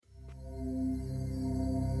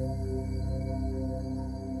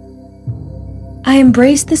I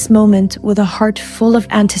embrace this moment with a heart full of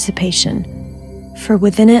anticipation, for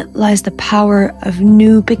within it lies the power of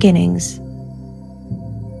new beginnings.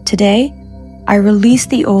 Today, I release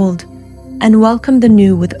the old and welcome the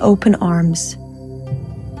new with open arms.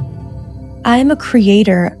 I am a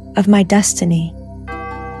creator of my destiny,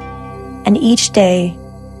 and each day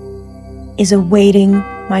is awaiting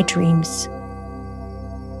my dreams.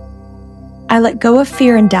 I let go of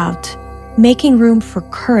fear and doubt, making room for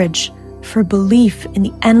courage, for belief in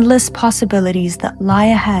the endless possibilities that lie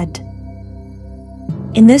ahead.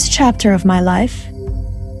 In this chapter of my life,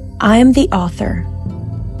 I am the author,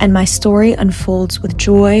 and my story unfolds with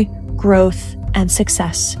joy, growth, and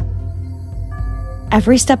success.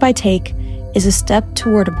 Every step I take is a step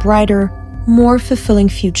toward a brighter, more fulfilling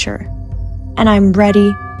future, and I'm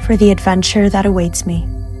ready for the adventure that awaits me.